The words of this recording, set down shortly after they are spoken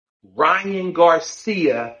Ryan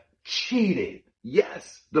Garcia cheated.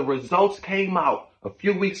 Yes, the results came out a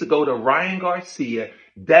few weeks ago. The Ryan Garcia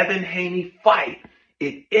Devin Haney fight,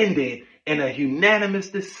 it ended in a unanimous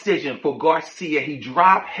decision for Garcia. He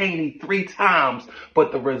dropped Haney 3 times,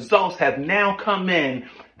 but the results have now come in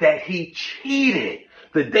that he cheated.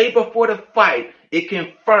 The day before the fight, it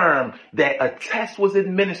confirmed that a test was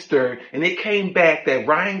administered and it came back that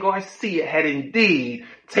Ryan Garcia had indeed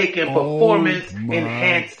taken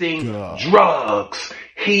performance-enhancing drugs.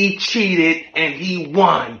 He cheated and he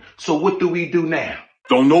won. So what do we do now?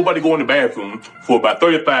 Don't nobody go in the bathroom for about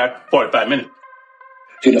 35, 45 minutes.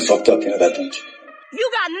 You done fucked up, you know that, don't you?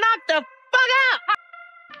 You got knocked the fuck out!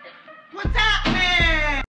 What's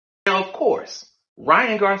happening? Now, of course,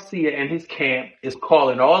 Ryan Garcia and his camp is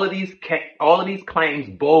calling all of these claims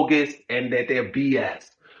bogus and that they're BS.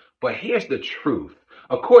 But here's the truth.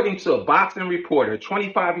 According to a boxing reporter,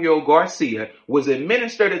 25-year-old Garcia was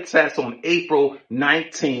administered a test on April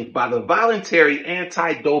 19th by the Voluntary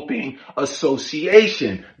Anti-Doping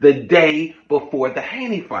Association the day before the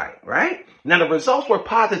Haney fight, right? Now, the results were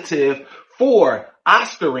positive for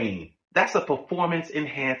ostarine. That's a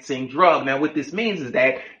performance-enhancing drug. Now, what this means is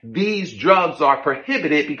that these drugs are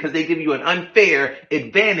prohibited because they give you an unfair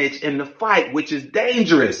advantage in the fight, which is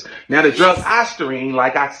dangerous. Now, the drug ostarine,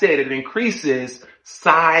 like I said, it increases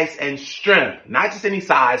size and strength. Not just any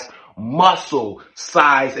size, muscle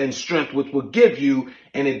size and strength, which will give you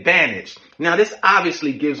an advantage. Now, this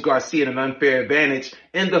obviously gives Garcia an unfair advantage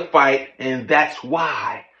in the fight, and that's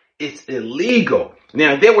why it's illegal.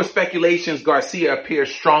 Now, there were speculations Garcia appeared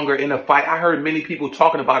stronger in the fight. I heard many people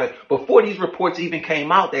talking about it before these reports even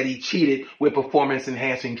came out that he cheated with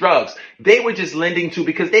performance-enhancing drugs. They were just lending to,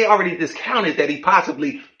 because they already discounted that he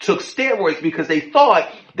possibly took steroids because they thought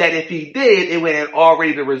that if he did,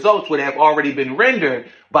 the results would have already been rendered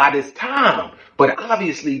by this time. But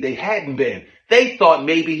obviously they hadn't been. They thought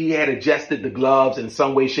maybe he had adjusted the gloves in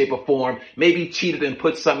some way, shape, or form. Maybe cheated and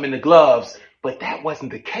put something in the gloves. But that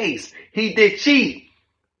wasn't the case. He did cheat,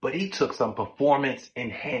 but he took some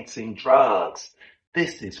performance-enhancing drugs.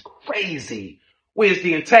 This is crazy. Where's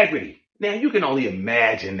the integrity? Now, you can only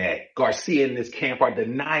imagine that Garcia and this camp are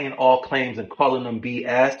denying all claims and calling them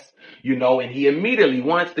BS, and he immediately,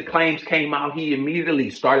 once the claims came out, he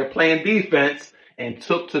immediately started playing defense and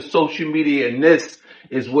took to social media, and this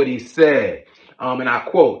is what he said. And I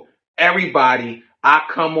quote, "Everybody, I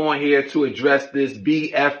come on here to address this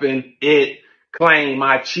BFing it claim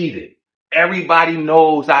I cheated. Everybody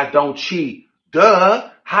knows I don't cheat." Duh.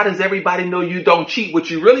 How does everybody know you don't cheat? What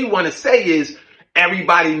you really want to say is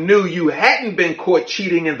everybody knew you hadn't been caught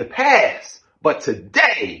cheating in the past. But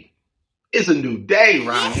today is a new day,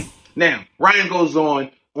 Ryan. Now, Ryan goes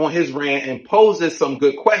on his rant and poses some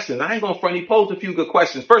good questions. I ain't going to front. He posed a few good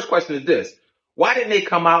questions. First question is this. Why didn't they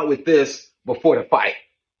come out with this before the fight?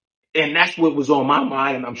 And that's what was on my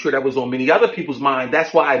mind, and I'm sure that was on many other people's mind.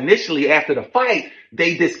 That's why initially after the fight,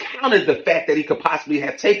 they discounted the fact that he could possibly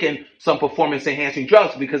have taken some performance-enhancing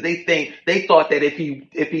drugs because they thought that if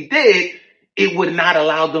he did, it would not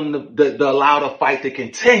allow them to allow the fight to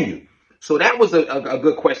continue. So that was a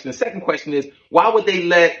good question. The second question is, why would they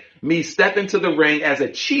let me step into the ring as a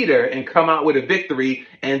cheater and come out with a victory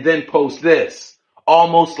and then post this?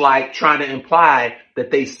 Almost like trying to imply that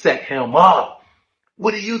they set him up.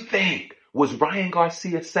 What do you think? Was Ryan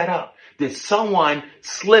Garcia set up? Did someone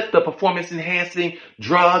slip the performance-enhancing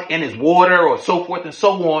drug in his water or so forth and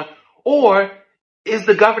so on? Or is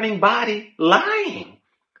the governing body lying?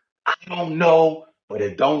 I don't know, but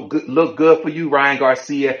it don't look good for you, Ryan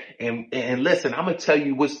Garcia. And listen, I'm going to tell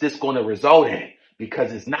you what's this going to result in,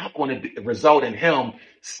 because it's not going to result in him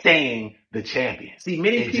staying the champion. See,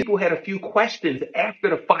 many people had a few questions after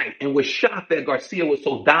the fight and were shocked that Garcia was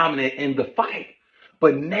so dominant in the fight.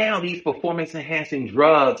 But now these performance-enhancing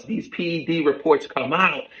drugs, these PED reports come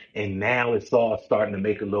out, and now it's all starting to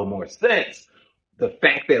make a little more sense. The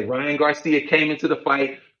fact that Ryan Garcia came into the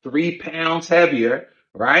fight 3 pounds heavier,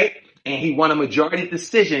 right? And he won a majority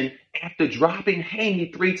decision after dropping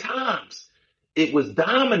Haney 3 times. It was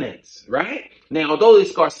dominance, right? Now, although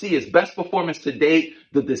it's Garcia's best performance to date,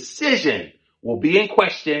 the decision will be in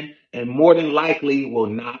question and more than likely will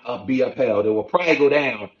not be upheld. It will probably go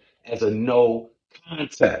down as a no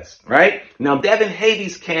contest, right? Now, Devin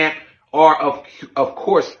Haney's camp are, of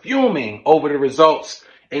course, fuming over the results,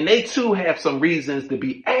 and they too have some reasons to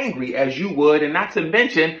be angry, as you would, and not to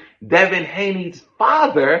mention Devin Haney's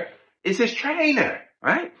father is his trainer,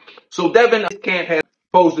 right? So Devin's camp has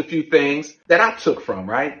posed a few things that I took from,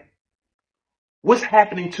 right? What's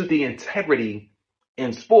happening to the integrity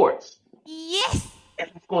in sports? Yes.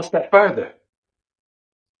 And let's go a step further.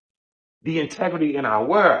 the integrity in our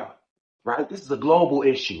world, right? This is a global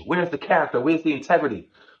issue. Where's the character? Where's the integrity?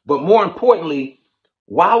 But more importantly,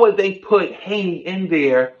 why would they put Haney in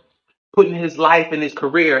there, putting his life and his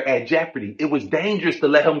career at jeopardy? It was dangerous to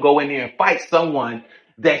let him go in there and fight someone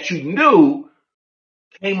that you knew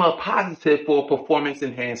came up positive for a performance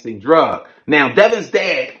enhancing drug. Now, Devin's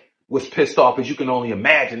dad was pissed off, as you can only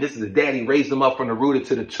imagine. This is a dad. He raised him up from the rooter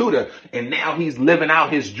to the tutor, and now he's living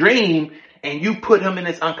out his dream, and you put him in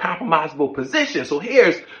this uncompromisable position. So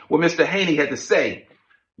here's what Mr. Haney had to say.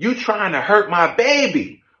 You trying to hurt my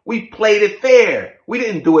baby. We played it fair. We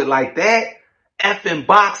didn't do it like that. Effing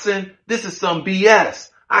boxing. This is some BS.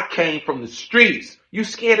 I came from the streets. You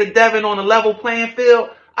scared of Devin on a level playing field?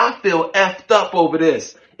 I feel effed up over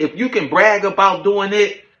this. If you can brag about doing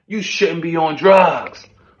it, you shouldn't be on drugs.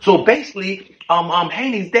 So basically,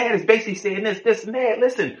 Haney's dad is basically saying this and that.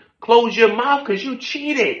 Listen, close your mouth because you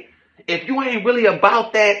cheated. If you ain't really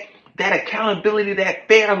about that accountability, that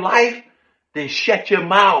fair life, then shut your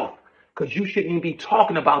mouth. Because you shouldn't even be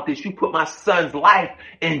talking about this. You put my son's life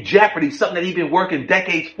in jeopardy, something that he's been working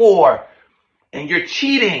decades for. And you're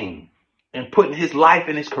cheating and putting his life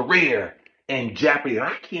and his career in jeopardy. And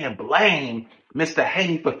I can't blame Mr.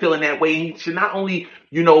 Haney for feeling that way. He should not only,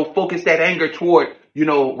 focus that anger toward,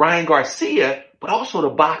 Ryan Garcia, but also the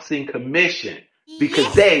boxing commission,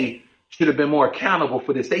 because they should have been more accountable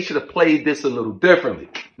for this. They should have played this a little differently.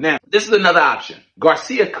 Now, this is another option.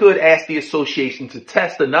 Garcia could ask the association to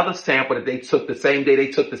test another sample that they took the same day they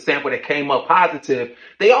took the sample that came up positive.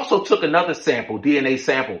 They also took another sample, DNA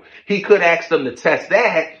sample. He could ask them to test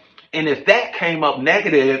that. And if that came up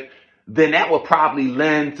negative, then that would probably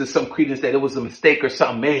lend to some credence that it was a mistake or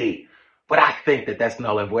something made. But I think that that's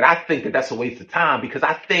null and void. I think that that's a waste of time, because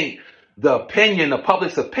I think the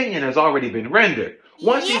public's opinion has already been rendered.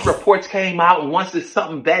 Once these reports came out, and once it's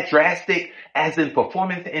something that drastic, as in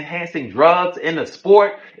performance enhancing drugs in the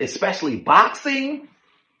sport, especially boxing,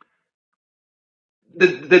 the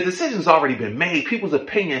decision's already been made. People's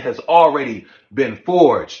opinion has already been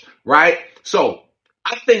forged, right? So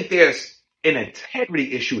I think there's an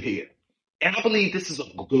integrity issue here. And I believe this is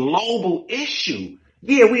a global issue.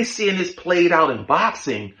 Yeah, we're seeing this played out in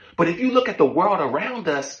boxing, but if you look at the world around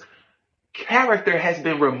us, character has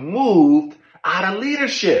been removed out of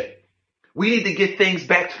leadership. We need to get things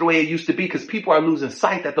back to the way it used to be, because people are losing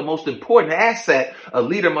sight that the most important asset a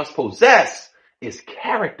leader must possess is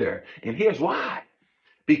character. And here's why.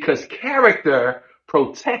 Because character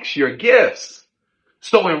protects your gifts.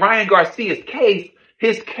 So in Ryan Garcia's case,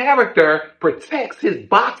 his character protects his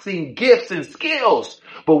boxing gifts and skills.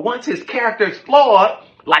 But once his character is flawed,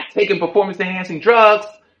 like taking performance-enhancing drugs,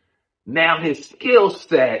 now his skill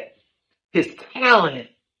set, his talent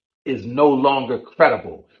is no longer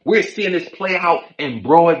credible. We're seeing this play out in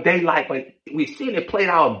broad daylight, but we're seeing it played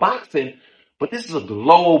out in boxing. But this is a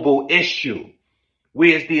global issue.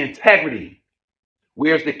 Where's the integrity?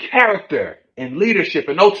 Where's the character and leadership?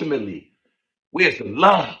 And ultimately, where's the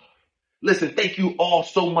love? Listen, thank you all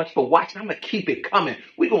so much for watching. I'm going to keep it coming.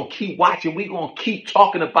 We're going to keep watching. We're going to keep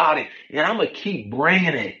talking about it. And I'm going to keep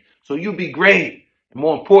bringing it. So you be great. And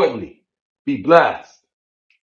more importantly, be blessed.